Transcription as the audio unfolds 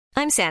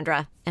I'm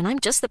Sandra, and I'm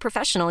just the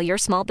professional your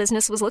small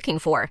business was looking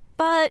for.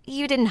 But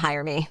you didn't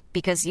hire me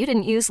because you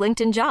didn't use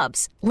LinkedIn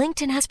Jobs.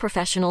 LinkedIn has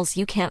professionals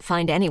you can't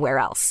find anywhere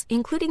else,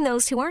 including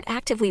those who aren't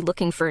actively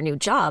looking for a new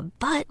job,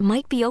 but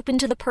might be open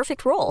to the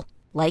perfect role,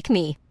 like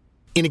me.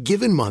 In a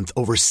given month,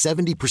 over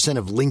 70%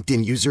 of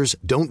LinkedIn users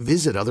don't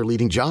visit other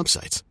leading job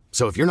sites.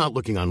 So if you're not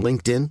looking on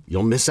LinkedIn,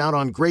 you'll miss out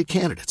on great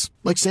candidates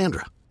like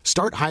Sandra.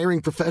 Start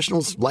hiring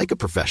professionals like a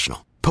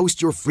professional.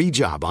 Post your free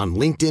job on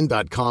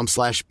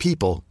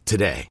linkedin.com/people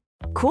today.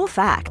 Cool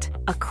fact,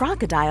 a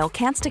crocodile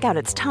can't stick out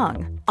its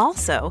tongue.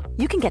 Also,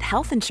 you can get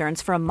health insurance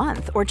for a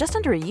month or just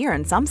under a year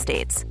in some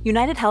states.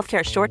 United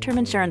Healthcare short-term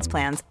insurance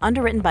plans,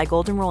 underwritten by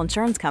Golden Rule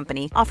Insurance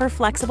Company, offer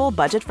flexible,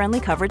 budget-friendly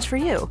coverage for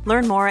you.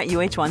 Learn more at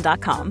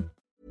uh1.com.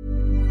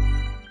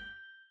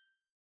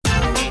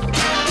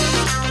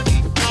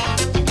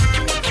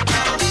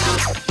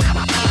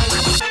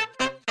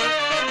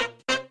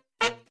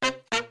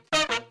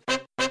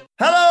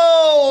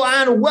 Hello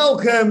and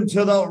welcome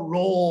to the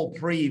Raw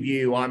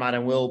Preview. I'm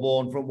Adam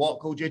Wilborn from What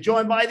Culture,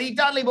 joined by the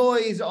Dudley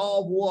Boys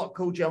of What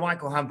Culture,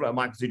 Michael Hamflett and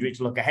Michael Sidgwick,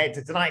 to look ahead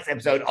to tonight's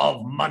episode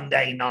of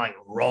Monday Night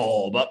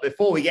Raw. But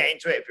before we get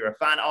into it, if you're a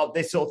fan of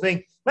this sort of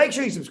thing, make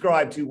sure you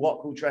subscribe to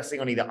What Culture Wrestling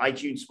on either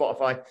iTunes,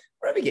 Spotify,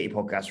 wherever you get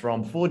your podcasts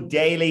from, for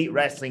daily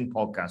wrestling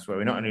podcasts where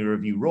we not only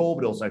review Raw,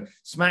 but also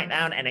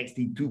SmackDown,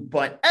 NXT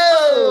 2.0,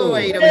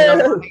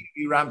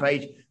 AEW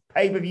Rampage,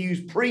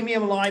 pay-per-views,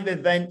 premium live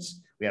events.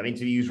 We have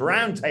interviews,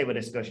 roundtable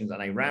discussions, and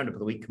a roundup of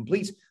the week,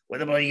 complete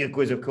with a bloody good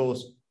quiz, of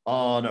course,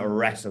 on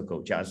Wrestle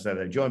Culture. As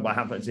they're joined by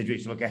Hamflett and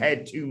Sidgwick to look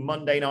ahead to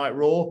Monday Night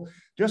Raw.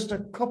 Just a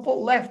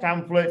couple left,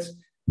 Hamflett.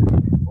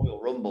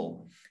 Royal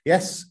Rumble.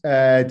 Yes,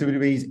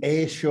 WWE's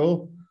A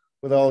show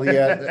with all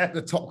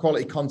the top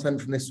quality content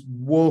from this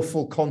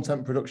woeful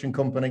content production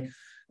company.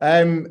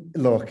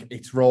 Look,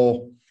 it's Raw.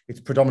 It's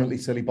predominantly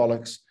silly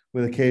bollocks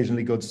with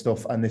occasionally good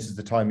stuff, and this is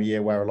the time of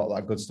year where a lot of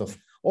that good stuff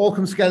all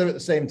comes together at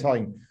the same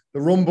time. The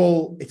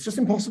Rumble, it's just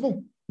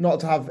impossible not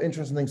to have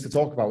interesting things to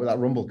talk about with that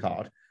Rumble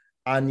card.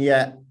 And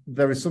yet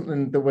there is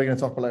something that we're going to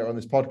talk about later on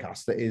this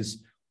podcast that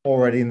is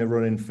already in the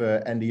running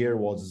for end of year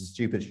awards as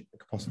stupid it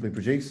could possibly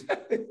produce.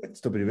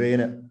 It's WWE,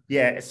 isn't it?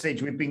 Yeah,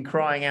 Sidge, we've been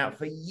crying out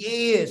for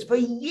years, for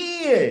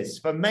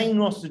main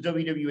roster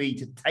WWE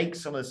to take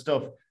some of the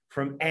stuff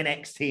from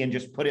NXT and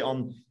just put it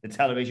on the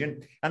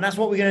television. And that's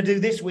what we're going to do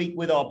this week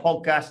with our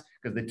podcast,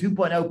 because the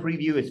 2.0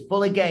 preview is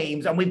full of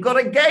games, and we've got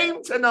a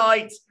game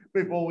tonight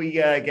before we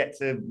get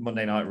to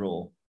Monday Night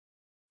Raw.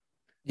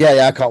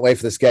 Yeah, I can't wait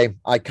for this game.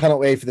 I cannot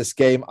wait for this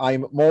game.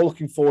 I'm more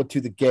looking forward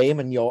to the game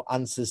and your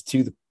answers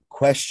to the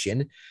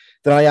question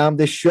than I am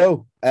this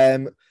show.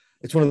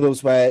 It's one of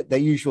those where their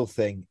usual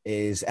thing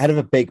is ahead of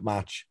a big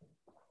match,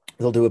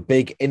 they'll do a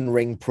big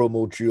in-ring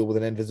promo duel with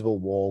an invisible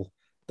wall.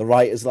 The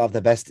writers will have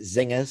their best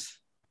zingers,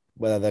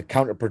 whether they're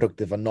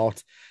counterproductive or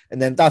not.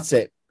 And then that's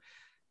it.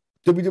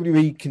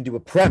 WWE can do a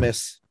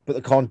premise, but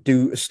they can't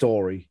do a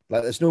story.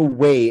 Like, there's no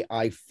way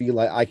I feel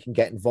like I can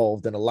get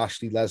involved in a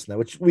Lashley Lesnar,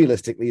 which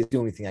realistically is the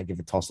only thing I give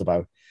a toss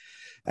about.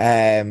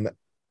 I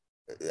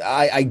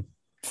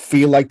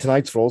feel like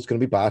tonight's Raw is going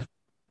to be bad.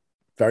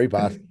 Very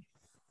bad.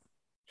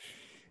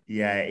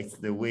 Yeah, it's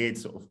the weird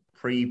sort of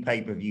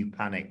pre-pay-per-view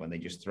panic when they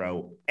just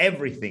throw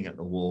everything at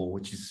the wall,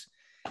 which is,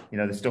 you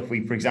know, the stuff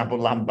we, for example,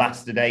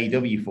 lambasted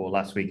AEW for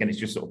last week, and it's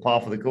just sort of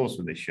par for the course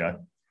with this show.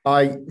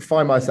 I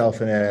find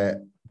myself in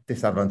a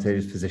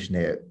disadvantageous position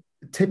here.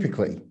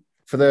 Typically,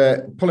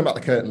 pulling back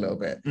the curtain a little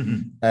bit,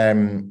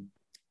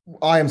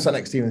 I am sat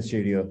next to you in the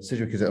studio,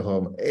 Sidgwick is at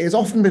home. It has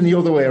often been the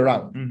other way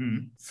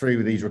around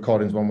through these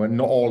recordings when we're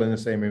not all in the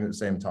same room at the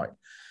same time.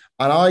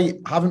 And I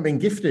haven't been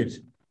gifted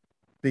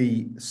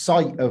the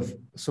sight of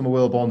some of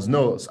Wilborn's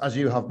notes as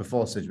you have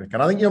before, Sidgwick.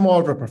 And I think you're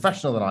more of a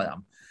professional than I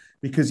am,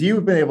 because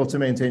you've been able to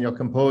maintain your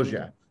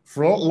composure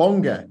for a lot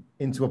longer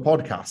into a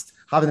podcast,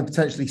 having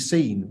potentially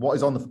seen what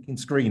is on the fucking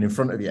screen in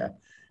front of you.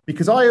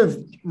 Because I have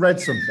read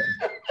something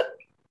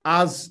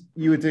as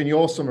you were doing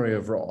your summary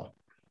of Raw,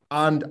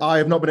 and I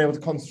have not been able to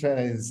concentrate on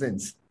anything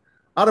since.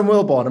 Adam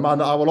Wilborn, a man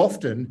that I will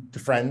often, to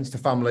friends, to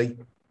family,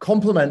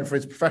 compliment for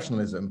his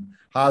professionalism,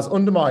 has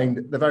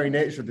undermined the very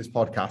nature of this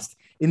podcast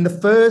in the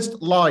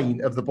first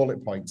line of the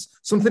bullet points,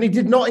 something he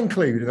did not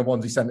include in the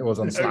ones he sent to us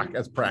on Slack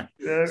as prep.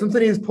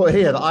 Something he's put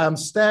here that I am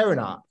staring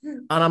at,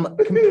 and I'm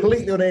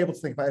completely unable to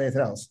think about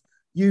anything else.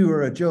 You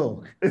were a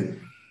joke.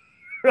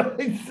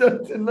 Right, so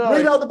tonight...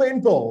 Read out the bit in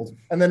bold,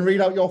 and then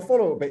read out your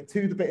follow-up bit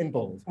to the bit in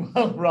bold.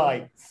 Well,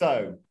 right,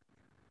 so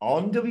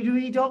on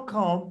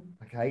WWE.com,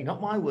 okay,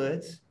 not my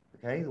words,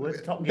 okay, the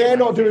words top. They're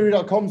not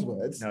WWE.com's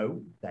words.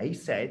 No, they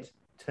said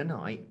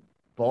tonight,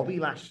 Bobby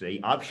Lashley,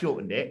 I've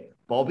shortened it,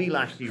 Bobby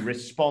Lashley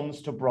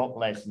responds to Brock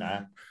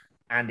Lesnar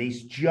and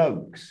his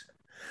jokes.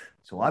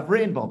 So I've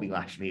written Bobby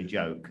Lashley a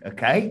joke,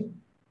 okay?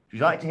 Would you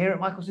like to hear it,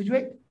 Michael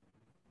Sidgwick?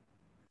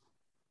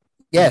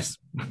 Yes.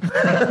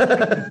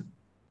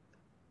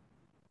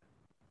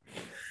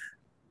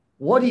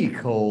 What do you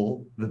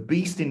call the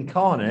Beast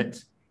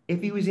incarnate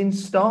if he was in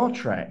Star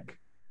Trek?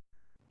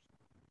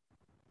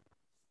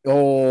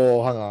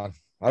 Oh, hang on.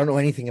 I don't know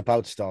anything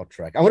about Star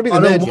Trek. I'm going to be I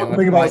the know nerd here. one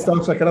thing about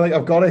Star Trek, and I think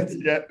I've got it.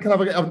 Yeah. Can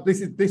I have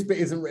this bit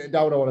isn't written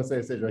down, I want to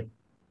say, Cedric.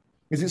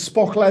 Is it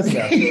Spock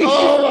Lesnar?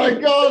 Oh my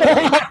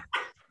God.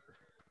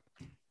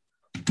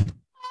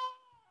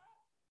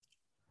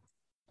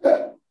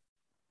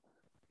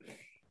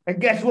 And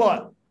guess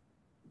what?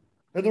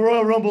 At the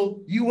Royal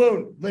Rumble, you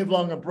won't live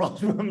long and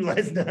prosper from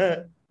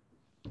Lesnar.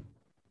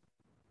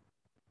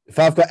 If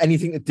I've got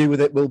anything to do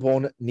with it,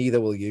 Wilborn,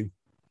 neither will you.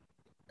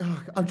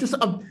 This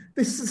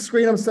is the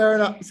screen I'm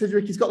staring at,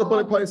 Cedric. He's got the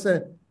bullet points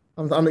there.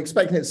 I'm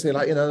expecting it to say,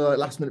 like,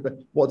 last minute, but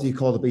what do you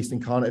call the Beast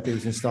Incarnate if he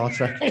was in Star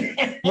Trek?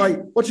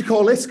 Like, what do you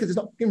call this? Because it's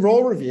not in Raw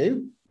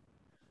review.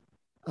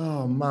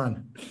 Oh,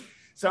 man.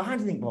 So how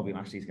do you think Bobby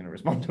Lashley's going to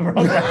respond to Brock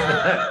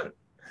Lesnar?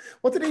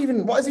 What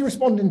is he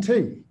responding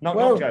to?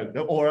 Knock joke,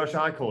 or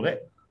shall I call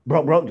it?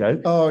 Brock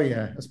joke. Oh,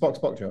 yeah, a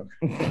Spock joke.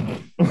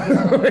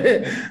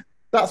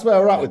 That's where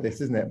we're at with this,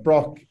 isn't it?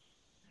 Brock,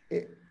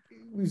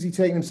 was he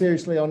taking him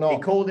seriously or not? He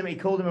called him a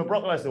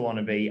Brock Lesnar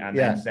wannabe and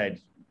then said,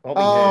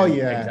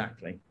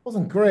 exactly.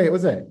 Wasn't great,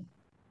 was it?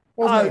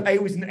 I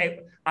was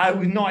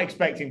not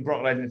expecting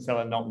Brock Lesnar to tell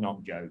a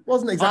knock joke.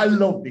 Wasn't exactly. I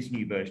love this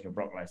new version of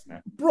Brock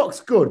Lesnar. Brock's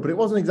good, but it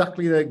wasn't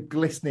exactly the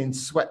glistening,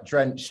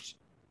 sweat-drenched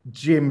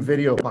gym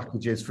video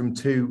packages from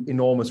two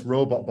enormous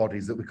robot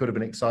bodies that we could have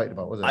been excited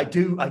about, was it? I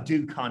do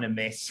kind of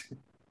miss.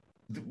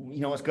 You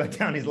know what's going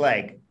down his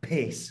leg?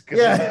 Piss. Because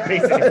he's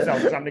pissing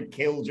himself trying to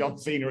kill John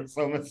Cena at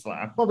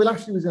SummerSlam. Bobby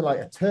Lashley was in like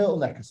a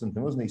turtleneck or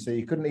something, wasn't he? So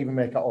you couldn't even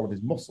make out all of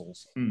his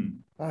muscles.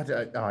 What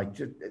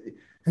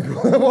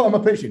am I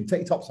pitching? Take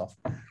your tops off.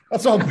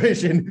 That's what I'm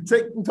pitching.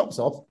 Take your tops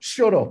off,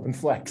 shut up and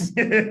flex.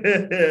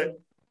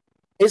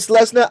 Is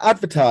Lesnar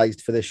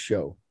advertised for this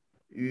show?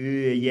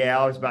 Yeah,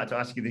 I was about to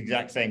ask you the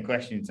exact same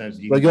question in terms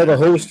of... Well, you're the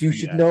host. You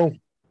should know.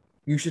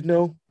 You should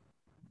know.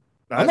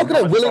 I'm not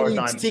going to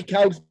willingly seek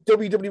out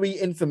WWE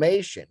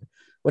information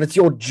when it's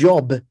your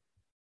job.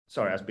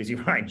 Sorry, I was busy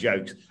writing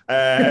jokes.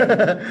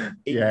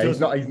 He's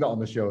not on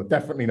the show.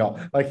 Definitely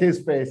not. Like, his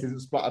face isn't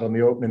splattered on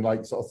the opening,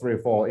 like, sort of 3 or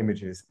 4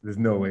 images. There's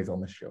no way he's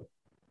on the show.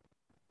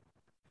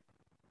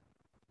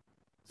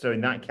 So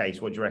in that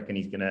case, what do you reckon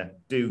he's going to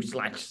do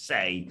 /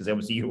 say? Because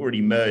obviously you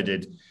already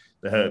murdered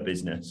the Hurt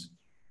Business.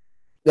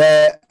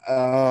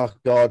 Oh,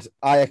 God.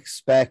 I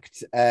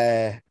expect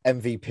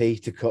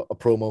MVP to cut a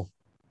promo.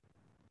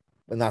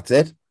 And that's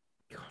it.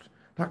 God,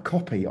 that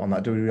copy on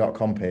that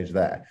WWE.com page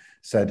there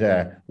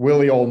said, will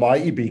the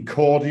Almighty be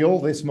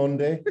cordial this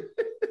Monday?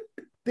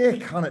 They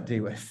cannot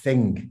do a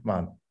thing,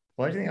 man.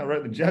 Why do you think I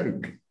wrote the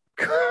joke?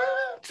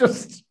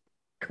 Just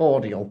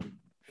cordial.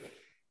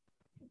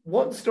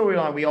 One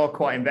storyline we are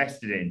quite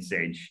invested in,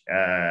 Sige,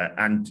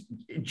 and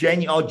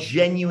are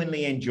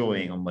genuinely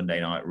enjoying on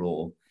Monday Night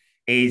Raw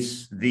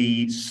is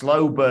the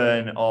slow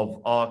burn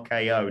of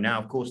RKO. Now,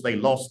 of course, they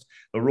lost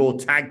the Raw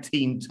tag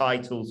team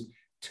titles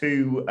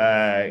to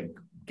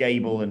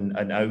Gable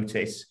and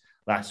Otis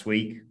last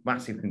week.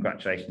 Massive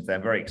congratulations there.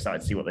 Very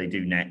excited to see what they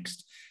do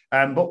next.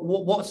 But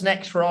what's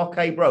next for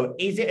RK Bro?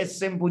 Is it as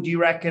simple, do you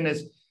reckon,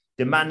 as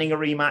demanding a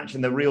rematch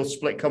and the real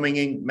split coming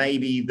in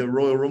maybe the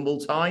Royal Rumble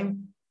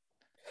time?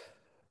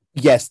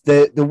 Yes,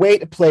 the way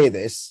to play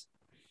this,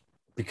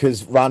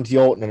 because Randy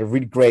Orton had a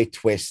really great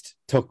twist,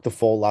 took the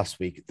fall last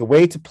week. The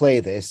way to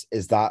play this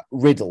is that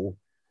Riddle,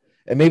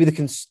 and maybe they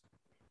can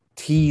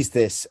tease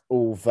this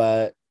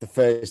over the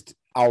first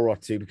hour or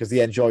two because they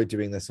enjoy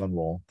doing this on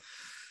Raw.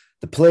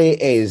 The play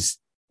is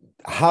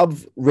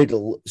have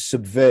Riddle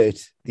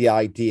subvert the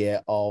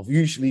idea of,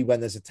 usually when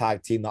there's a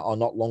tag team that are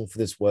not long for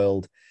this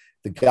world,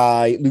 the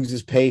guy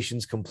loses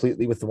patience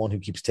completely with the one who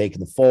keeps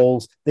taking the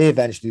falls. They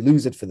eventually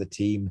lose it for the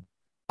team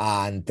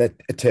and a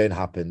turn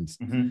happens.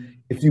 Mm-hmm.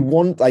 If you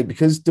want,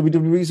 because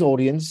WWE's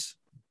audience,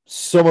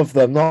 some of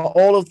them, not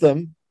all of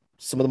them,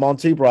 some of them aren't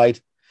too bright,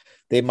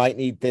 they might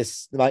need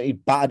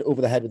battered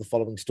over the head with the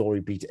following story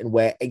beat and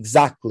where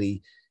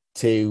exactly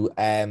to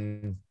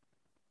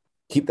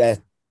keep their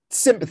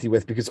sympathy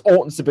with, because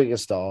Orton's the bigger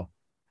star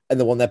and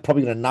the one they're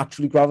probably going to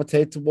naturally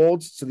gravitate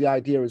towards. So the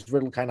idea is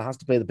Riddle kind of has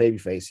to play the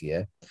babyface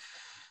here.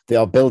 They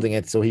are building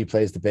it so he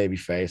plays the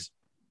babyface.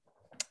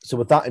 So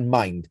with that in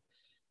mind,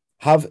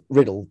 have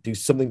Riddle do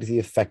something to the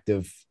effect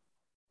of,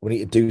 we need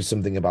to do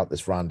something about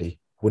this, Randy.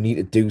 We need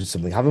to do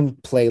something. Have him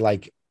play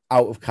like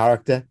out of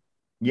character.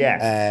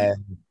 Yeah.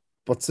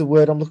 What's the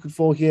word I'm looking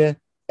for here?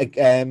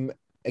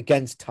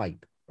 Against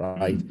type,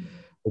 right?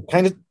 It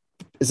kind of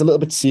is a little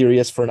bit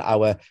serious for an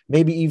hour.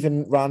 Maybe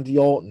even Randy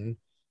Orton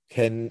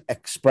can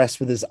express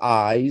with his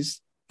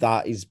eyes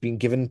that he's been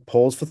given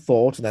pause for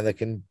thought, and then they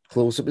can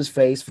close up his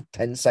face for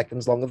 10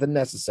 seconds longer than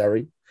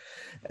necessary.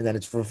 And then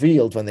it's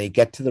revealed when they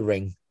get to the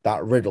ring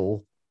that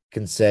Riddle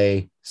can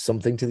say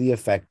something to the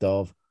effect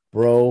of,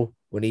 bro,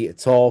 we need to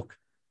talk.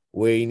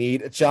 We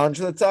need a challenge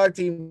for the tag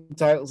team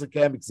titles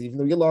again, because even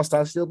though you lost,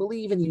 I still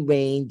believe in you,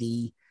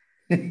 Randy.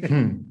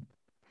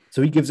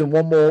 So he gives him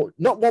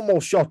not one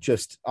more shot,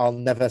 just I'll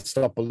never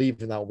stop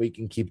believing that we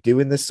can keep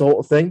doing this sort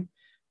of thing.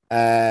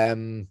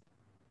 And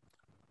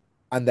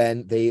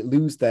then they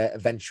lose their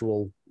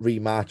eventual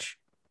rematch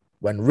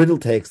when Riddle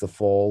takes the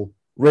fall.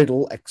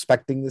 Riddle,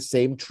 expecting the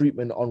same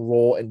treatment on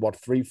Raw in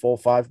 3, 4,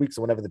 5 weeks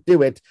or whenever they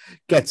do it,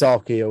 gets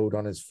RKO'd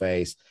on his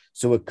face.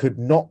 So it could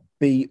not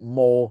be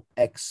more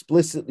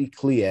explicitly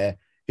clear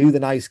who the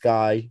nice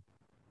guy,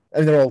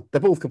 and they're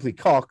both complete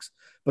cocks,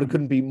 but it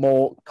couldn't be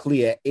more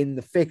clear in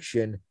the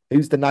fiction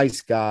who's the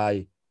nice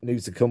guy and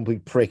who's the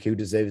complete prick who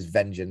deserves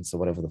vengeance or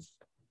whatever the.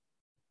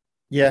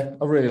 Yeah,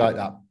 I really like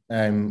that.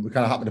 We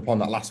kind of happened upon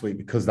that last week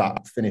because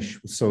that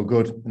finish was so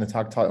good in the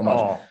tag title match.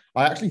 Oh.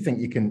 I actually think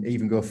you can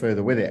even go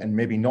further with it and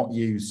maybe not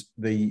use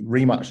the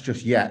rematch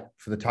just yet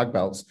for the tag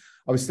belts.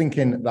 I was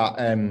thinking that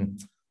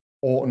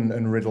Orton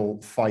and Riddle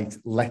fight,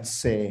 let's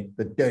say,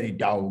 the Dirty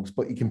Dogs,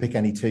 but you can pick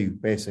any two,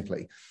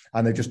 basically.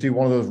 And they just do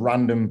one of those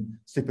random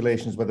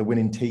stipulations where the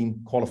winning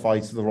team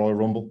qualifies to the Royal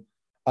Rumble.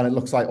 And it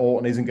looks like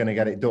Orton isn't going to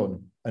get it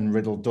done, and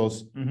Riddle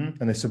does.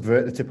 Mm-hmm. And they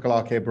subvert the typical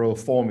RK Bro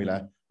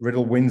formula.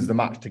 Riddle wins the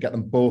match to get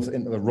them both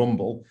into the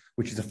Rumble,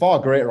 which is a far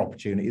greater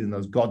opportunity than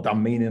those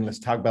goddamn meaningless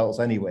tag belts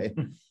anyway.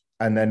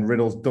 And then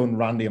Riddle's done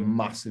Randy a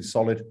massive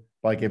solid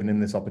by giving him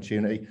this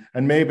opportunity.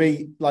 And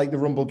maybe like the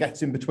Rumble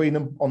gets in between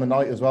them on the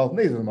night as well.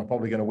 Neither of them are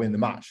probably going to win the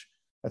match.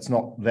 That's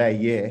not their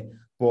year.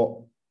 But,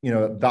 you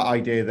know, that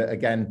idea that,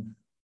 again,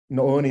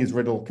 not only is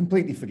Riddle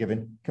completely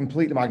forgiving,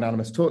 completely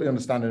magnanimous, totally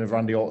understanding of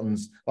Randy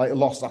Orton's like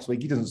loss last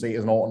week. He doesn't see it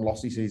as an Orton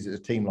loss. He sees it as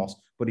a team loss,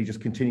 but he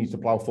just continues to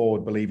plow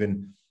forward,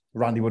 believing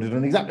Randy would have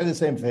done exactly the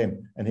same for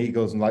him. And he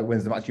goes and like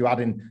wins the match. You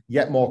add in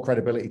yet more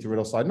credibility to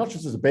Riddle's side, not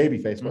just as a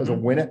babyface, but as a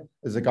winner,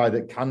 as a guy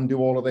that can do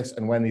all of this.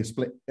 And when the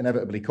split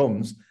inevitably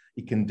comes,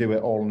 he can do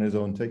it all on his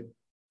own too.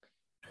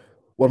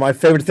 One of my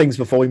favorite things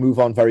before we move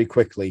on very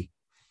quickly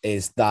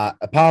is that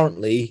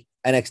apparently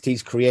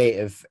NXT's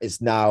creative is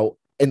now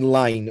in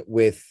line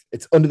with,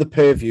 it's under the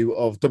purview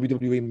of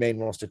WWE main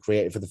roster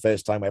creative for the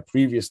first time, where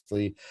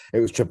previously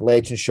it was Triple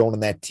H and Shawn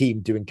and their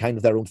team doing kind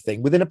of their own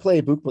thing within a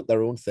playbook, but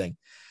their own thing.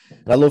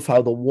 And I love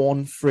how the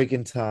one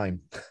frigging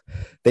time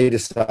they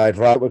decide,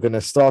 right, we're going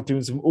to start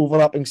doing some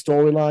overlapping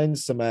storylines,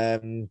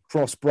 some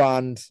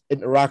cross-brand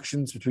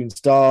interactions between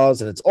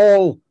stars, and it's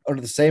all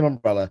under the same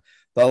umbrella.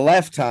 The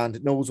left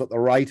hand knows what the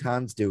right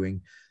hand's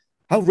doing.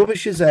 How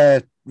rubbish is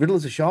Riddle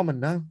as a shaman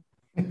now?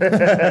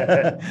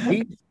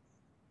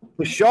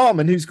 The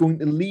shaman who's going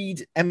to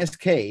lead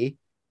MSK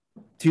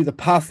to the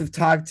path of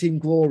tag team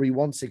glory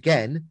once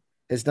again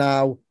has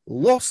now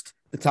lost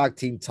the tag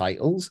team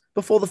titles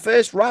before the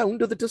first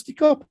round of the Dusty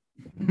Cup.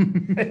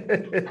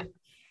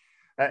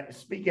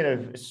 Speaking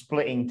of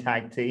splitting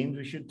tag teams,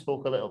 we should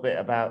talk a little bit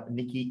about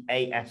Nikki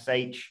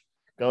ASH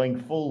going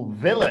full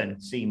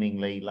villain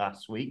seemingly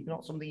last week.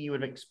 Not something you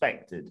would have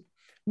expected.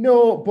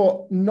 No,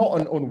 but not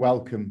an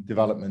unwelcome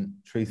development,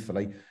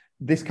 truthfully.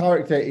 This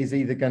character is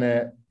either going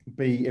to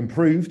be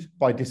improved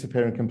by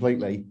disappearing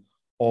completely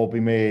or be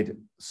made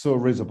so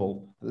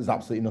risible that there's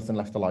absolutely nothing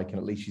left to like, and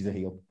at least she's a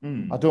heel.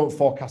 I don't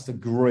forecast a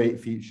great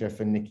future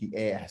for Nikki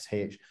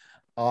ASH.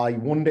 I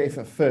wonder if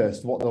at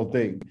first what they'll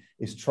do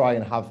is try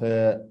and have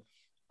her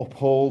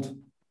uphold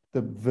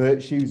the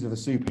virtues of a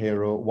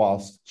superhero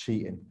whilst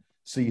cheating.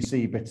 So you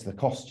see bits of the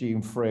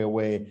costume fray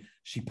away.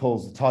 She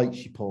pulls the tights,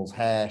 she pulls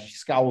hair, she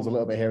scowls a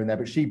little bit here and there,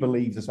 but she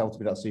believes herself to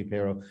be that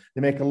superhero.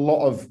 They make a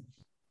lot of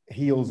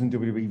heels in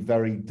WWE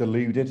very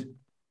deluded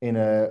in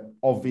a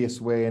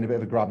obvious way, in a bit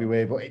of a grabby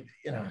way, but it,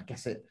 you know, I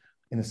guess it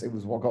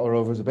was what got her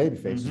over as a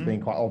babyface, was being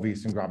quite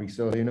obvious and grabby.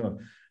 So you know,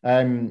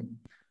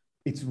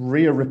 it's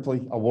Rhea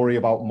Ripley I worry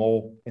about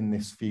more in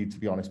this feud, to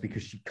be honest,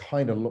 because she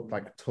kind of looked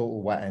like a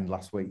total wet end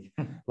last week.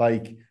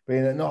 Like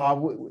being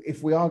no,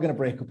 if we are going to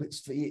break up, it's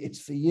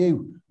for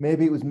you.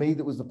 Maybe it was me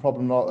that was the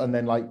problem, not, and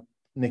then like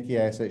Nikki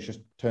ASH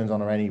just turns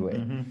on her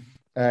anyway.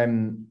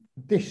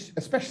 This,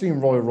 especially in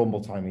Royal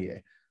Rumble time of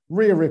year,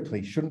 Rhea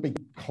Ripley shouldn't be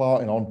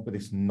clarting on with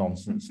this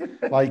nonsense.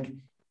 Like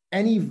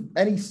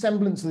any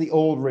semblance of the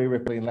old Rhea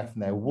Ripley left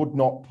in there would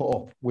not put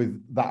up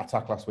with that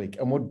attack last week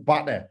and would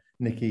batter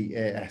Nikki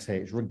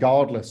ASH,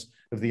 regardless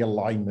of the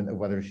alignment of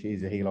whether she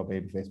is a heel or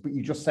babyface. But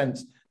you just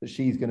sense that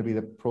she's going to be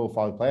the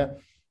profile player.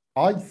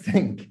 I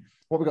think,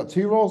 we've got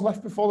 2 Raws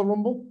left before the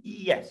Rumble?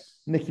 Yes.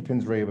 Nikki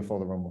pins Rhea before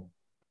the Rumble.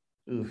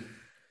 Oof.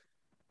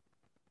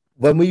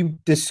 When we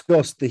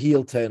discussed the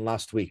heel turn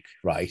last week,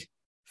 right,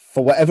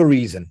 for whatever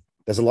reason,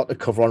 there's a lot to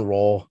cover on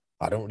Raw.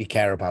 I don't really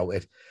care about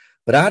it.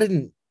 But I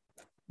didn't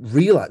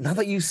realize, now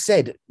that you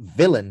said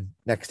villain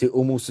next to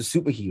almost a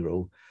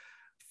superhero,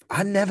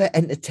 I never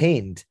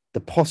entertained the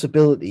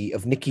possibility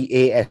of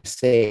Nikki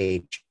ASH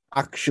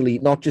actually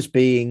not just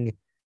being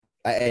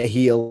a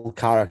heel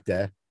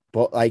character,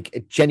 but like a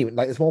genuine,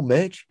 like there's more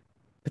merch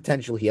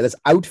potential here. There's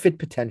outfit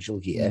potential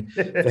here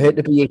for her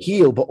to be a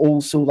heel, but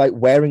also like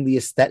wearing the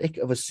aesthetic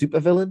of a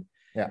supervillain.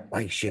 Yeah.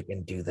 Like she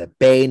can do the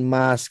Bane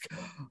mask.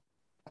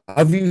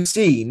 Have you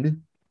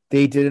seen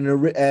they did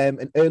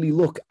an early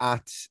look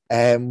at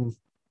what's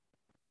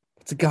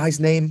the guy's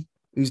name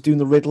who's doing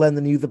the Riddler and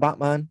the new The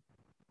Batman?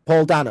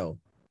 Paul Dano.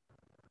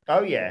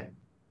 Oh yeah.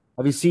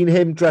 Have you seen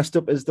him dressed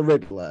up as the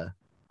Riddler?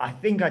 I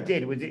think I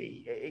did. Was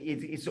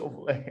it sort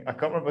of, I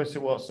can't remember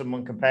what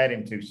someone compared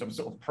him to, some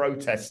sort of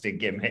protester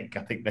gimmick,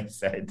 I think they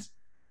said.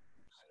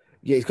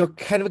 Yeah, he's got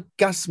kind of a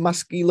gas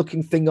masky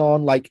looking thing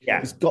on. Like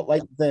he's got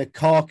like the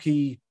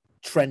khaki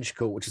trench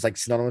coat, which is like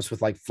synonymous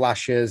with like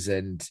flashes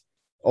and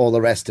all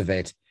the rest of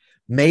it.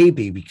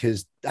 Maybe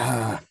because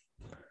the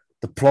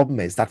problem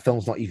is that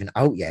film's not even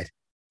out yet.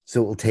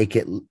 So it'll take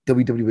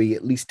WWE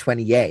at least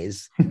 20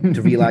 years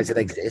to realize it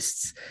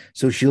exists.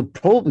 So she'll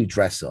probably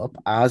dress up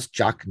as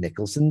Jack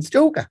Nicholson's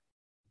Joker.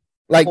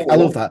 Like, I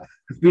love that.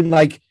 It's been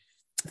like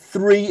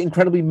 3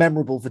 incredibly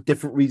memorable for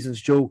different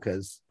reasons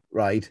Jokers,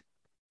 right?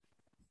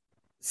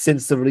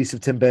 Since the release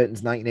of Tim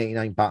Burton's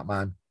 1989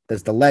 Batman.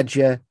 There's the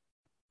Ledger.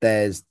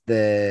 There's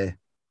the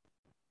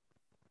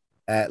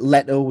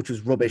Leto, which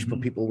was rubbish, but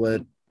people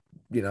were,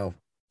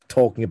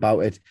 talking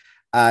about it.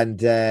 And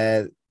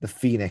the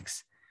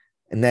Phoenix.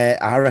 And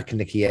there, I reckon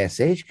Nikki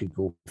ASH could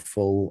go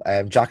full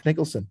Jack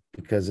Nicholson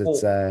because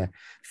it's 30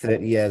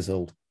 years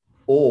old.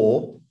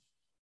 Or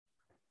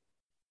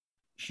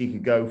she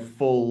could go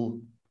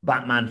full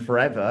Batman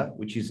Forever,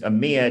 which is a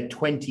mere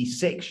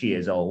 26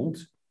 years old.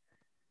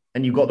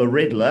 And you've got the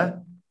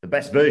Riddler, the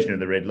best version of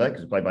the Riddler,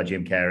 because it's played by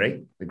Jim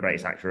Carrey, the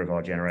greatest actor of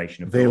our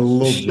generation. They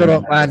love Shut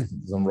up, man.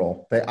 On Raw.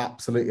 They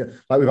absolutely,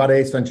 like we've had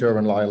Ace Ventura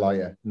and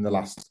Liar in the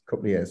last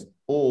couple of years.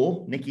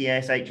 Or Nikki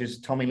ASH as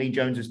Tommy Lee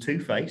Jones as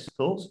Two-Face.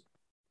 Thoughts?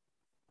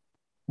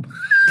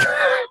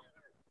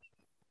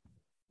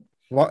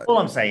 What? All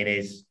I'm saying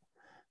is,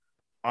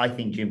 I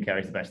think Jim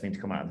Carrey's the best thing to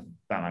come out of the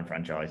Batman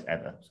franchise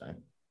ever.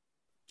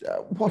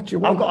 So, what do you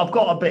want? I've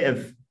got a bit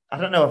of, I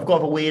don't know, I've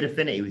got a weird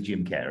affinity with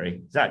Jim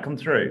Carrey. Does that come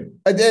through?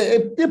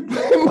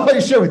 It might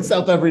show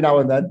itself every now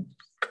and then,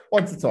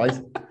 once or twice.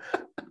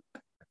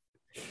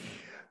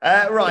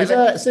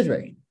 Right,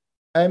 Sidgwick.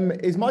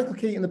 Is Michael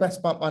Keaton the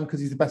best Batman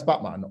because he's the best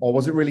Batman, or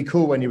was it really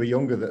cool when you were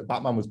younger that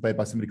Batman was played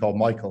by somebody called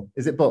Michael?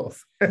 Is it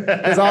both?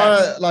 Because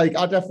I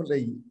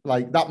definitely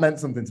that meant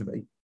something to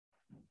me.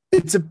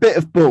 It's a bit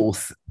of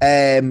both.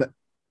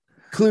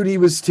 Clooney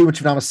was too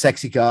much of a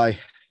sexy guy.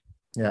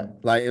 Yeah,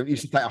 like he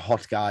used to play a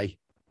hot guy,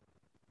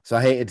 so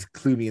I hated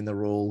Clooney in the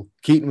role.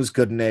 Keaton was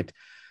good in it.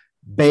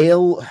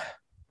 Bale,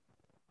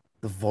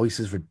 the voice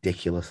is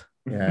ridiculous.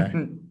 Yeah.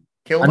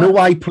 I know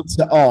why he puts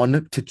it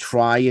on to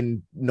try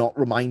and not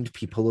remind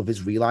people of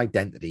his real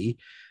identity,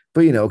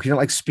 but because you don't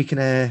like speaking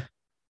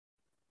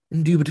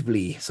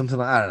indubitably, something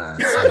like that.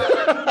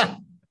 I don't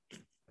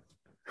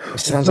know. It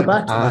sounds like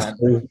an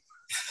asshole.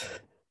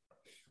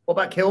 What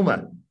about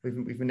Kilmer?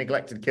 We've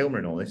neglected Kilmer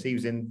in all this. He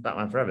was in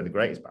Batman Forever, the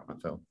greatest Batman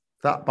film.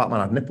 That Batman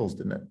had nipples,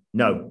 didn't it?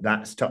 No,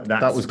 that was George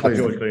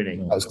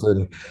Clooney. That was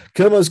Clooney.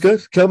 Kilmer's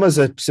good. Kilmer's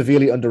a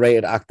severely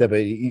underrated actor, but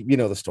you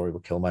know the story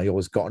with Kilmer. He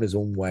always got in his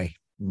own way.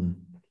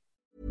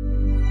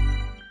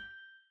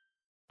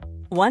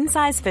 One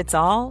size fits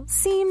all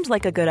seemed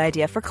like a good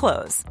idea for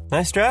clothes.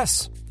 Nice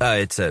dress.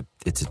 It's a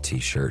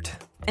t-shirt.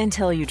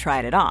 Until you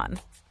tried it on.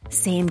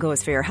 Same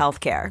goes for your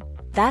healthcare.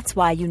 That's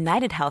why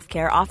United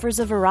Healthcare offers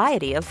a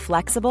variety of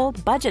flexible,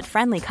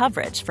 budget-friendly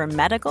coverage for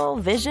medical,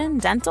 vision,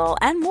 dental,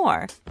 and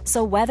more.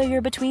 So whether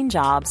you're between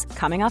jobs,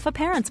 coming off a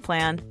parent's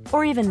plan,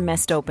 or even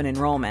missed open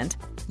enrollment,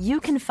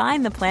 you can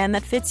find the plan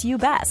that fits you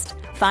best.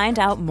 Find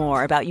out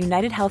more about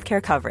United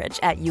Healthcare coverage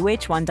at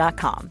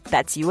uh1.com.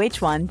 That's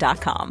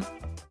uh1.com.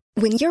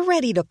 When you're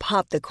ready to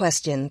pop the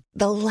question,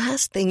 the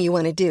last thing you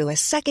want to do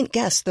is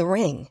second-guess the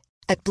ring.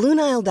 At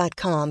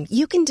BlueNile.com,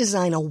 you can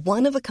design a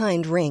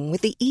one-of-a-kind ring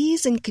with the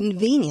ease and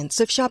convenience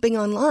of shopping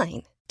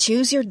online.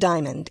 Choose your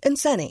diamond and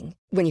setting.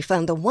 When you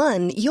find the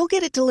one, you'll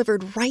get it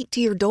delivered right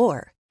to your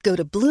door. Go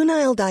to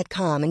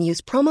BlueNile.com and use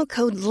promo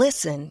code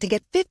LISTEN to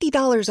get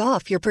 $50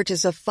 off your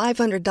purchase of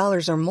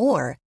 $500 or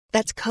more.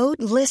 That's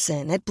code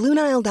LISTEN at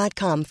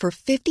BlueNile.com for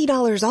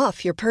 $50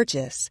 off your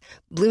purchase.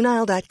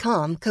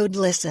 BlueNile.com, code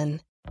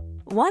LISTEN.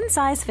 One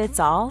size fits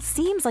all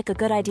seems like a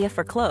good idea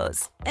for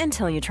clothes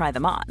until you try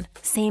them on.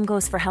 Same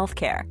goes for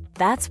healthcare.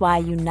 That's why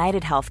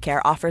United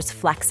Healthcare offers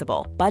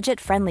flexible,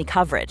 budget-friendly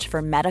coverage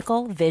for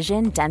medical,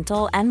 vision,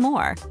 dental, and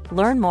more.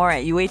 Learn more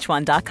at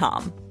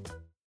uh1.com.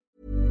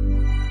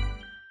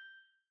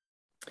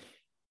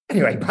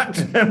 Anyway, back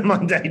to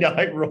Monday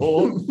Night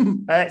Raw.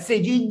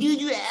 Sid,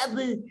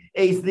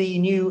 is the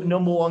new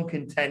number one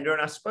contender,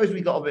 and I suppose we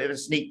got a bit of a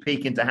sneak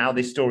peek into how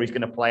this story is going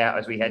to play out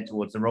as we head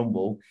towards the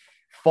Rumble.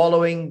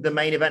 Following the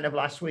main event of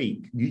last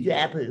week,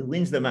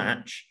 wins the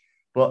match,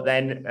 but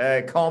then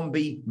can't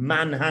be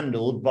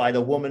manhandled by the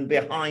woman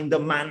behind the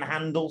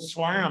manhandle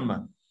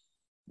slam.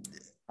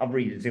 I'm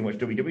reading too much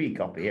WWE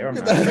copy here,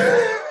 haven't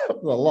I? A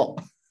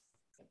lot.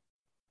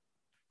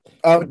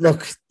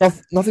 Look,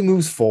 nothing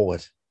moves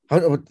forward.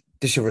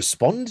 Does she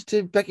respond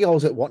to Becky, or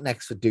is it what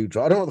next for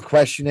Doudrop? I don't know what the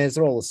question is.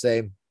 They're all the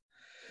same.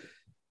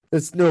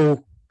 There's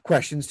no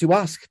questions to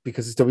ask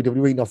because it's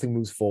WWE. Nothing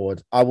moves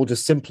forward. I will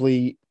just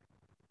simply...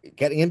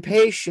 getting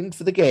impatient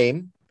for the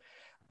game,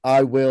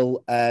 I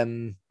will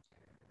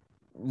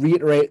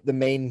reiterate the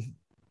main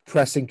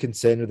pressing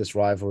concern with this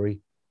rivalry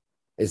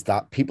is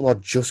that people are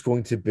just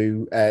going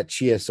to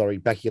cheer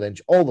Becky Lynch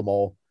all the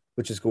more,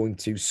 which is going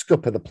to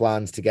scupper the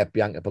plans to get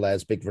Bianca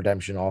Belair's big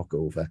redemption arc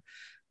over.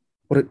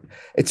 But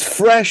it's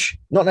fresh,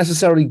 not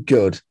necessarily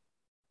good.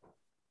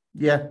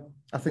 Yeah,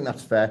 I think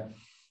that's fair.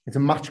 It's a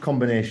match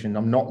combination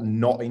I'm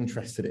not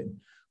interested in,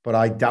 but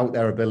I doubt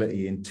their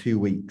ability in 2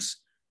 weeks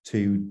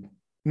to,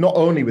 not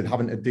only with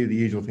having to do the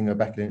usual thing where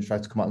Becky Lynch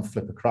tries to come out and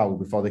flip a crowd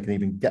before they can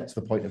even get to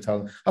the point of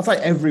telling. That's like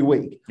every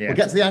week. Yeah. We'll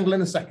get to the angle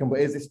in a second, but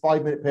here's this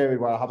 5-minute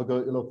period where I have a go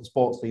at your local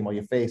sports team or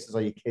your faces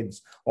or your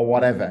kids or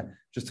whatever,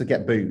 just to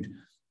get booed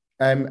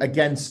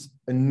against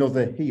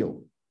another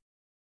heel.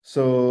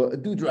 So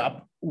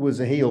Doudrop was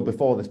a heel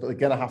before this, but they're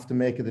going to have to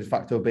make a de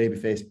facto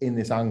babyface in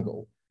this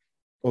angle,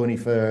 only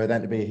for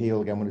them to be a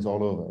heel again when it's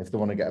all over, if they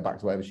want to get her back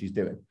to whatever she's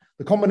doing.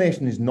 The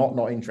combination is not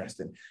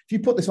interesting. If you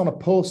put this on a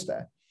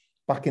poster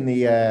back in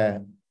the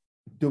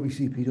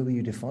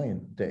WCPW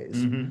Defiant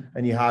days,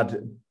 and you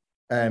had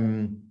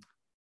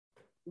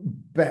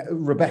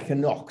Rebecca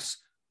Knox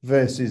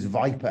versus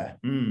Viper,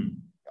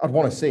 I'd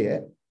want to see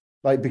it.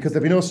 Like, because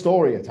there'd be no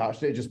story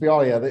attached. It'd just be,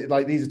 oh yeah,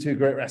 like these are two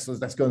great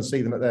wrestlers. Let's go and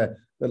see them at their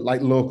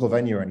like local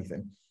venue or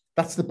anything.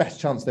 That's the best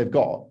chance they've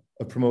got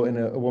of promoting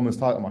a women's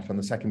title match on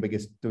the second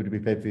biggest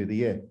WWE pay-per-view of the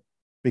year,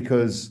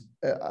 because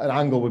an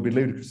angle would be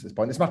ludicrous at this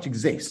point. This match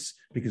exists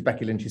because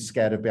Becky Lynch is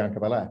scared of Bianca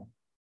Belair,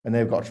 and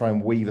they've got to try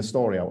and weave a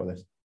story out of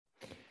this.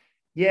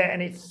 Yeah,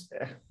 and it's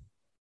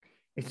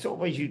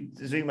sort of, as you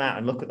zoom out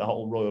and look at the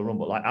whole Royal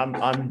Rumble, like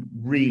I'm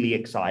really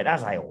excited,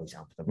 as I always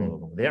am for the Royal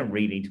Rumble. They don't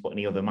really need to put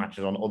any other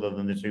matches on other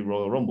than the 2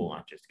 Royal Rumble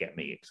matches to get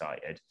me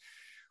excited.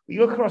 But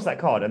you look across that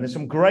card, and there's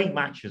some great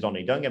matches on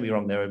it. Don't get me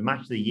wrong, there are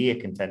match of the year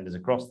contenders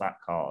across that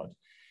card.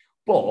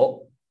 But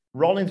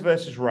Rollins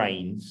versus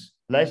Reigns,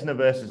 Lesnar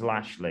versus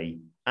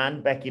Lashley,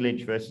 and Becky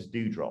Lynch versus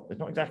Doudrop, there's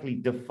not exactly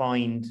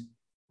defined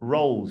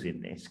roles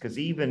in this, because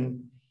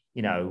even,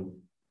 you know,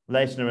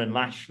 Lesnar and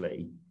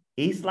Lashley,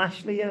 is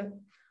Lashley a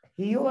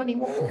heel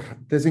anymore?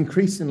 There's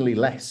increasingly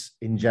less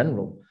in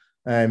general.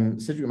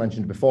 Cedric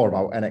mentioned before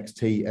about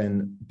NXT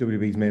and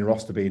WWE's main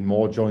roster being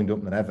more joined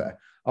up than ever.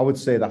 I would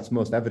say that's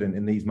most evident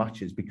in these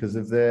matches because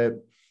of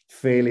the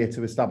failure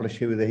to establish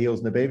who are the heels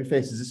and the baby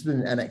faces. This has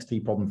been an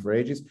NXT problem for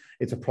ages.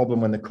 It's a problem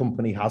when the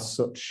company has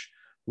such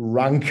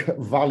rank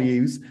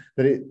values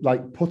that it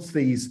like puts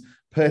these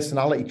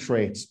personality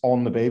traits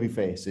on the baby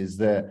faces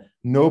that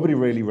nobody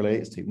really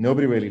relates to,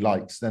 nobody really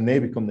likes, then they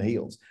become the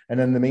heels. And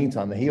in the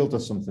meantime, the heel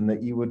does something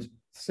that you would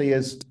see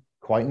as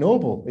quite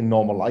noble in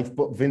normal life,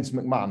 but Vince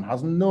McMahon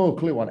has no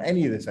clue on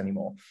any of this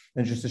anymore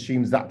and just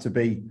assumes that to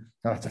be,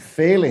 that's a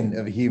failing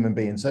of a human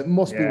being. So it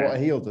must be what a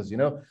heel does, you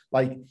know?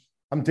 Like,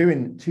 I'm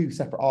doing 2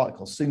 separate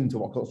articles soon to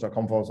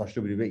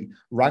whatculture.com/WWE,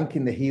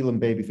 ranking the heel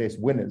and babyface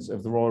winners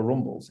of the Royal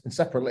Rumbles in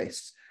separate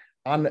lists.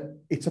 And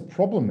it's a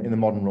problem in the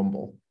modern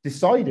Rumble,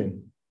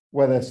 deciding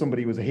whether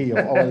somebody was a heel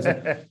or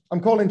whether I'm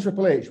calling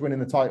Triple H winning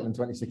the title in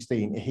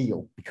 2016 a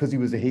heel because he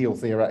was a heel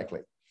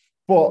theoretically.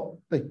 But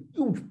the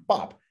huge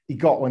bap he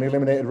got when he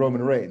eliminated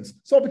Roman Reigns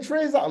so it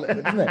betrays that a little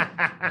bit, doesn't it?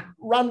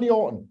 Randy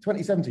Orton,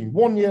 2017,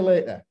 1 year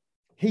later,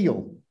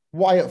 heel,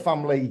 Wyatt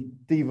family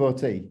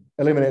devotee,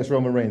 eliminates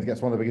Roman Reigns,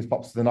 gets one of the biggest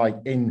pops of the night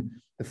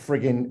in the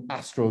frigging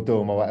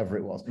Astrodome or whatever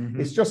it was.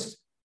 It's just,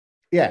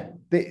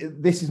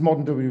 this is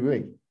modern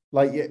WWE.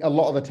 Like, a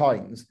lot of the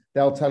times,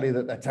 they'll tell you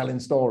that they're telling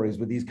stories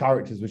with these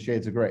characters with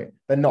shades of grey.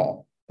 They're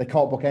not. They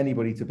can't book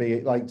anybody to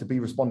be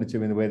responded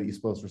to in the way that you're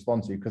supposed to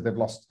respond to because they've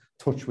lost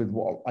touch with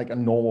what like a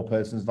normal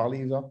person's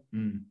values are.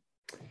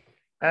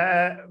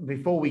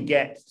 Before we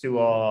get to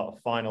our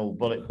final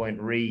bullet point,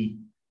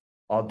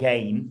 our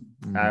game,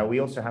 we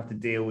also have to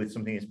deal with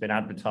something that's been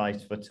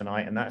advertised for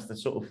tonight, and that's the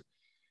sort of,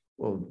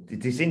 the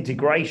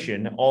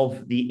disintegration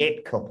of the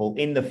It couple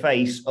in the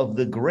face of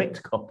the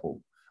Grit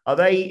couple. Are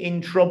they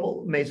in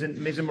trouble, Miz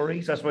and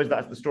Maurice? I suppose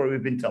that's the story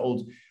we've been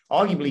told,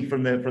 arguably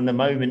from the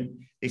moment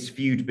this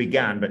feud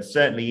began, but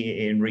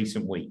certainly in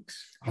recent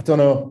weeks. I don't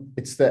know.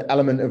 It's the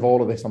element of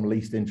all of this I'm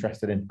least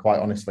interested in, quite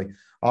honestly.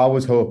 I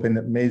was hoping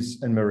that Miz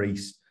and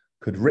Maurice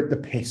could rip the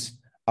piss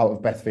out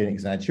of Beth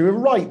Phoenix and Edge, who are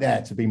right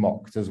there to be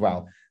mocked as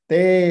well.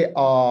 They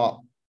are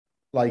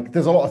like,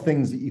 there's a lot of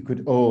things that you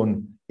could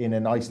own in a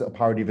nice little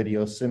parody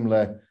video,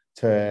 similar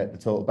to the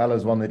Total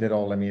Bellas one they did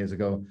all them years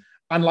ago.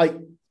 And like,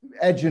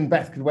 Edge and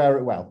Beth could wear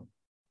it well.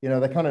 You know,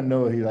 they kind of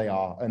know who they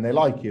are and they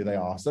like who they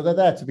are. So they're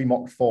there to be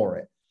mocked for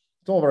it.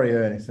 It's all very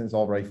earnest and it's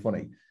all very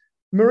funny.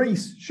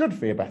 Maurice should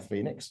fear Beth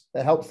Phoenix.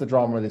 It helps the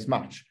drama of this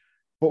match.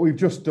 But we've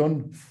just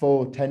done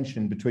faux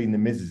tension between the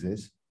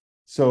Mizes.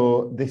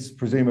 So this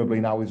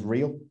presumably now is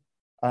real.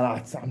 And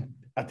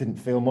I didn't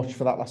feel much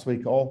for that last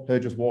week at all. Her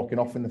just walking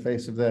off in the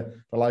face of the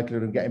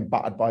likelihood of getting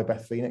battered by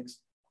Beth Phoenix.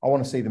 I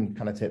want to see them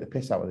kind of take the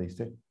piss out of these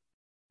two.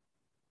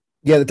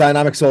 Yeah, the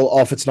dynamic's all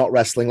off. It's not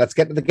wrestling. Let's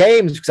get to the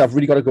games because I've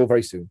really got to go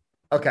very soon.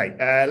 Okay,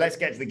 let's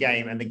get to the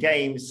game. And the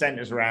game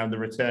centers around the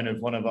return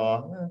of one of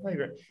our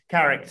favorite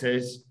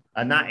characters,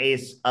 and that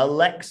is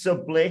Alexa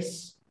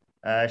Bliss.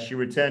 She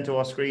returned to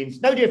our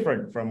screens, no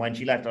different from when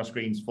she left our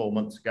screens 4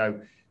 months ago.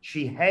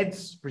 She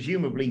heads,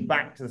 presumably,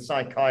 back to the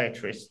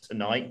psychiatrist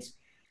tonight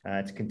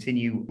to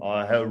continue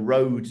her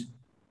road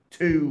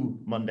to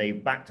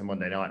back to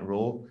Monday Night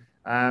Raw.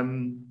 I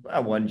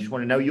just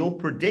want to know your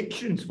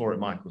predictions for it,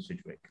 Michael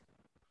Sidgwick.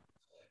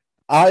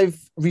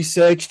 I've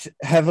researched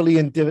heavily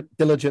and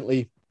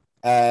diligently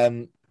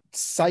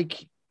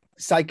psych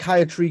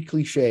psychiatry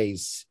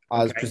cliches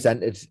as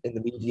presented in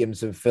the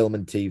mediums of film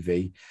and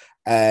TV,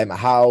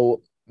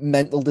 how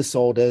mental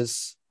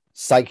disorders,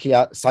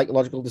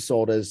 psychological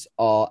disorders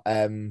are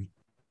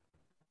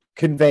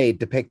conveyed,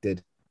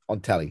 depicted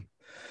on telly.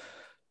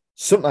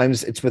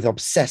 Sometimes it's with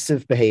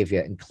obsessive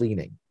behavior and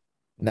cleaning.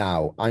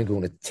 Now, I'm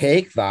going to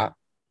take that,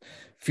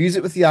 fuse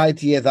it with the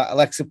idea that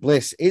Alexa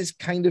Bliss is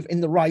kind of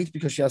in the right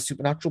because she has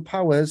supernatural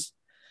powers,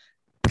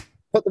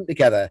 put them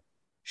together.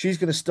 She's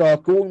going to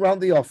start going around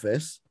the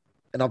office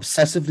and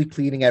obsessively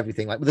cleaning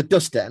everything, like with a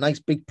duster, a nice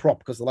big prop,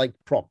 because they like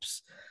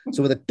props.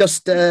 So with a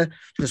duster,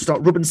 she's going to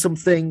start rubbing some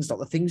things, not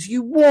the things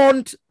you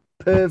want,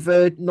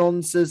 pervert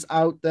nonsense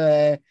out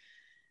there.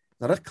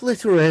 Not a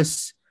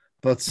clitoris,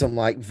 but some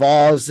like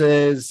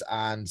vases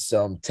and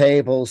some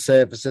table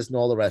surfaces and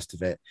all the rest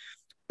of it.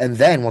 And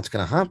then what's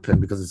going to happen,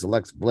 because it's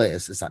Alexa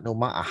Bliss, is that no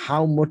matter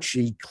how much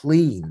she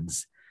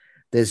cleans,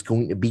 there's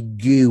going to be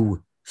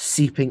goo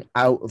seeping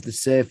out of the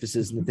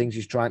surfaces and the things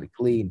she's trying to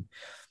clean.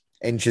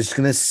 And she's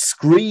going to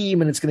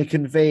scream, and it's going to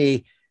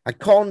convey, I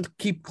can't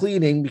keep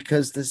cleaning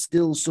because there's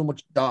still so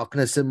much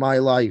darkness in my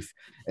life.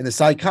 And the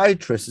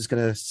psychiatrist is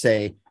going to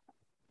say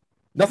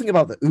nothing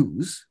about the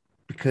ooze,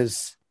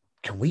 because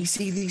can we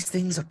see these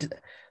things?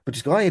 But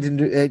just go ahead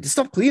and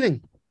stop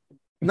cleaning.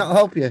 And that'll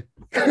help you.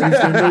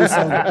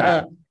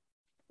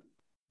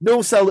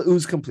 No sell the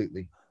ooze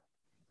completely.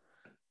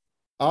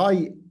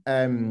 I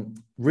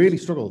really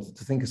struggled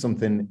to think of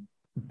something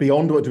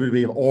beyond what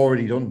WWE have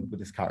already done with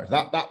this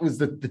character. That was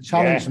the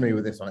challenge for me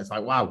with this one. It's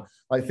like, wow,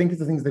 like think of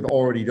the things they've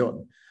already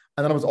done.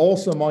 And then I was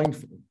also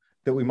mindful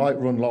that we might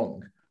run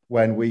long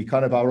when we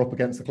kind of are up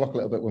against the clock a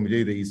little bit when we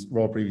do these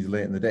Raw previews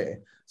late in the day.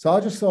 So I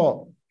just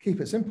thought, keep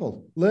it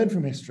simple, learn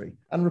from history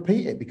and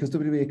repeat it, because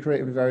WWE are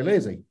creatively very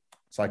lazy.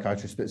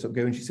 Psychiatrist spits up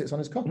goo and she sits on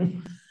his cock.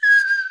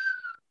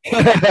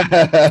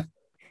 Got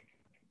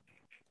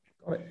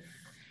it.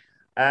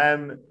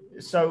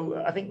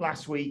 So I think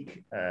last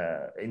week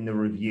in the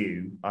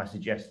review, I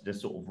suggested a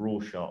sort of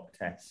Rorschach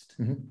test,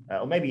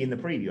 or maybe in the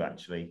preview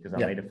actually, because I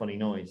made a funny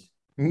noise.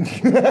 word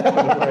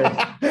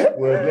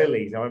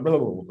lilies. I went blah,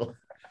 blah, blah,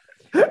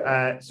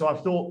 blah. So I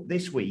thought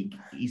this week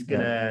he's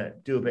going to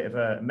do a bit of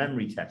a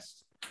memory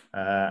test.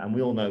 And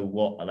we all know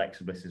what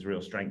Alexa Bliss's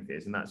real strength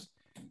is, and that's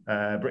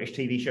British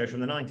TV shows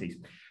from the 90s.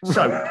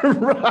 So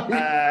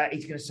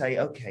he's going to say,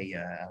 okay,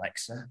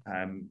 Alexa,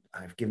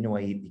 I've given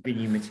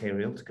you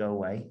material to go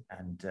away,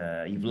 and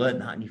you've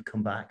learned that and you've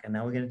come back, and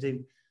now we're going to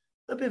do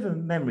a bit of a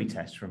memory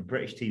test from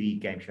British TV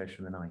game shows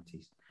from the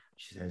 90s.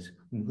 She says,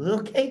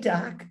 okay,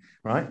 Doc,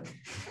 right?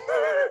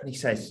 And he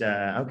says,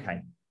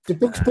 okay. The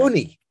Bugs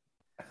Bunny.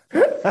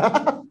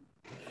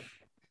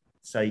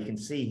 So you can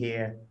see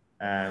here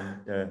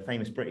the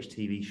famous British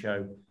TV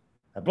show,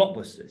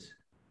 Blockbusters.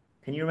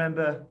 Can you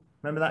remember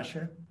that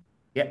show?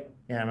 Yeah,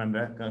 I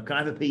remember. Can I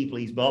have a pee,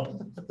 please,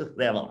 Bob?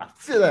 There, all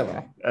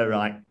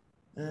right.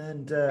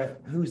 And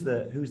who's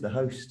the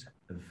host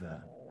of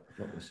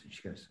Blockbusters?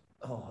 She goes,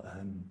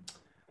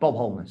 Bob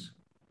Holness.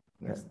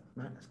 Yes,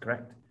 that's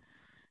correct.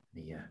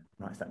 And he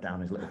writes that down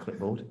on his little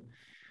clipboard,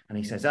 and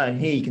he says, and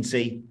here you can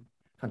see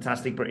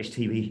fantastic British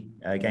TV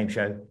game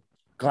show,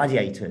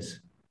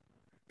 Gladiators.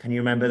 Can you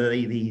remember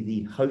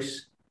the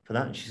hosts for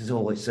that? And she says,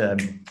 it's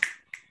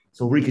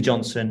Ulrika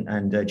Johnson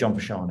and John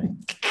Fashanu.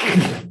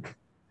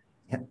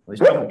 Yeah, well, it's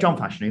John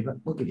Fashanu, but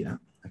we'll give you that.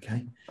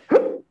 Okay.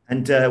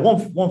 And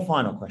one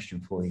final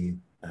question for you,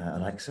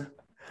 Alexa.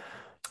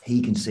 Here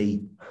you can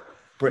see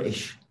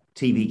British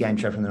TV game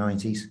show from the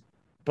 90s,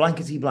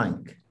 Blankety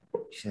Blank.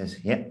 She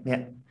says, yeah.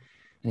 And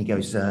he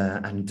goes,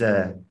 can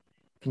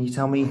you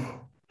tell me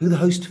who the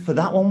host for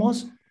that one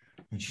was?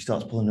 And she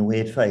starts pulling a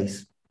weird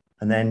face.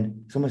 And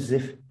then it's almost as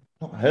if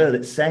not her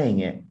that's saying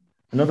it.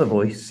 Another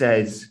voice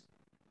says,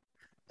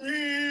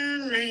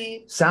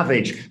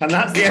 Savage. And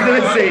that's the end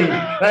of the scene.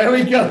 There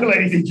we go,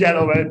 ladies and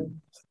gentlemen.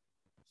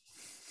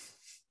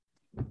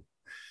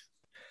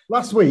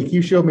 Last week,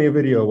 you showed me a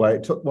video where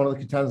it took one of the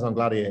contenders on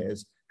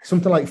Gladiators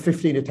something like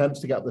 15 attempts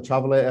to get up the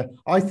travelator.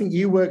 I think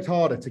you worked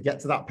harder to get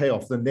to that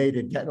payoff than they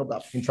did getting up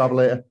that fucking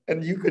travelator.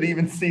 And you could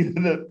even see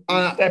the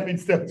stepping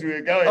stones we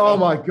were going Oh on.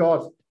 my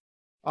God.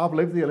 I've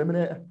lived the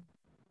Eliminator.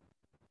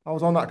 I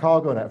was on that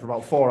cargo net for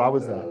about 4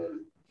 hours there.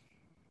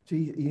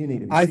 Gee, you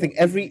need to I think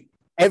every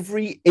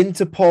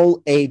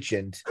Interpol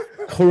agent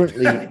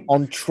currently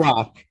on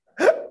track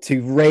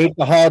to raid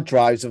the hard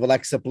drives of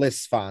Alexa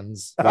Bliss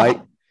fans,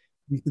 right?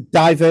 You could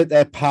divert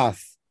their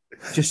path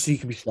just so you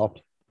can be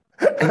stopped.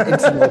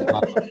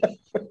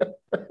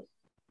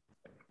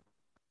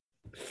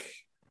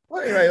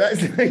 Well, anyway,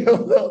 that's your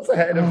thoughts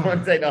ahead of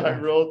Monday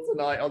Night Raw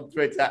tonight on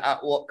Twitter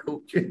at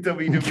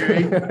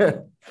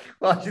WhatCultureWWE.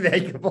 Well, actually,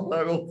 they can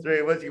follow all three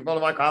of us. You can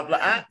follow Michael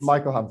Hamflett at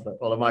Michael Hamflett.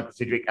 Follow Michael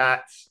Sidgwick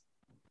at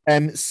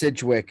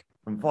Sidgwick.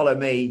 And follow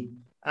me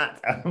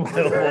at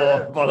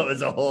follow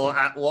us all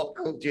at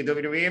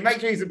WhatCultureWWE. And make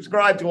sure you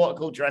subscribe to What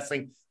Culture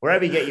Wrestling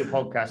wherever you get your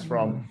podcasts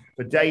from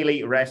for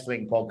daily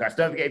wrestling podcasts.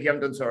 Don't forget, if you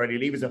haven't done so already,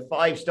 leave us a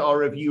 5-star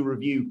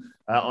review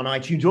on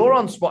iTunes or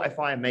on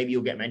Spotify, and maybe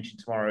you'll get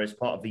mentioned tomorrow as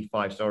part of the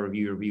 5-star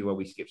review where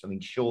we skip something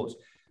short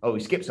we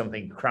skip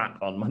something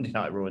crap on Monday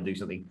Night Raw and do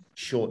something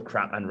short,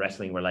 crap, and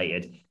wrestling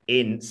related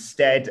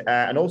instead.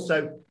 And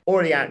also,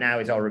 already out now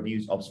is our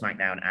reviews of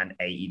SmackDown and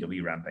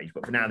AEW Rampage.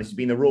 But for now, this has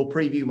been the Raw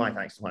preview. My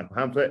thanks to Michael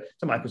Hamflett,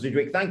 to Michael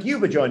Sidgwick. Thank you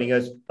for joining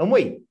us, and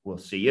we will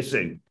see you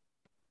soon.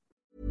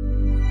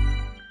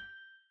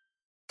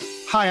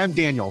 Hi, I'm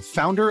Daniel,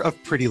 founder of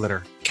Pretty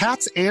Litter.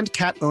 Cats and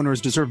cat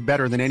owners deserve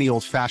better than any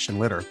old-fashioned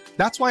litter.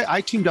 That's why I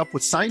teamed up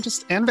with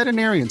scientists and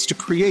veterinarians to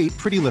create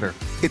Pretty Litter.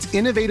 Its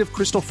innovative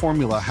crystal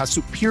formula has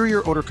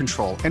superior odor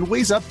control and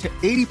weighs up to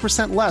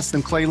 80% less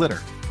than clay litter.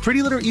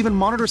 Pretty Litter even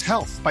monitors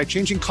health by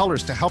changing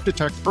colors to help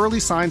detect early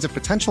signs of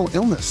potential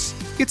illness.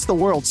 It's the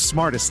world's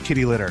smartest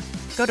kitty litter.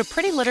 Go to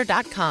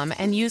prettylitter.com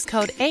and use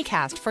code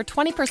ACAST for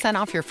 20%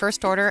 off your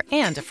first order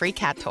and a free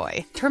cat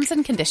toy. Terms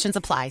and conditions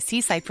apply.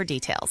 See site for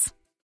details.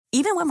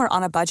 Even when we're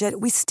on a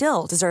budget, we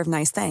still deserve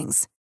nice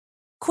things.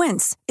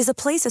 Quince is a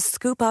place to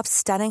scoop up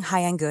stunning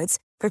high-end goods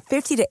for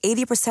 50 to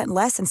 80%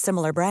 less than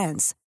similar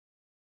brands.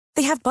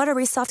 They have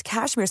buttery soft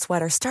cashmere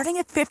sweaters starting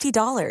at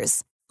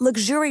 $50,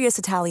 luxurious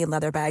Italian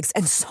leather bags,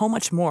 and so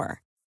much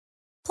more.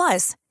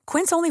 Plus,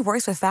 Quince only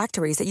works with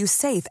factories that use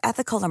safe,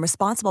 ethical, and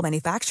responsible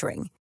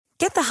manufacturing.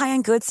 Get the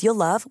high-end goods you'll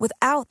love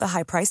without the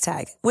high price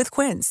tag with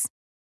Quince.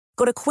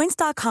 Go to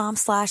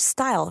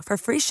quince.com/style for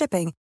free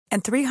shipping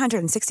and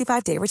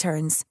 365-day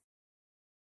returns.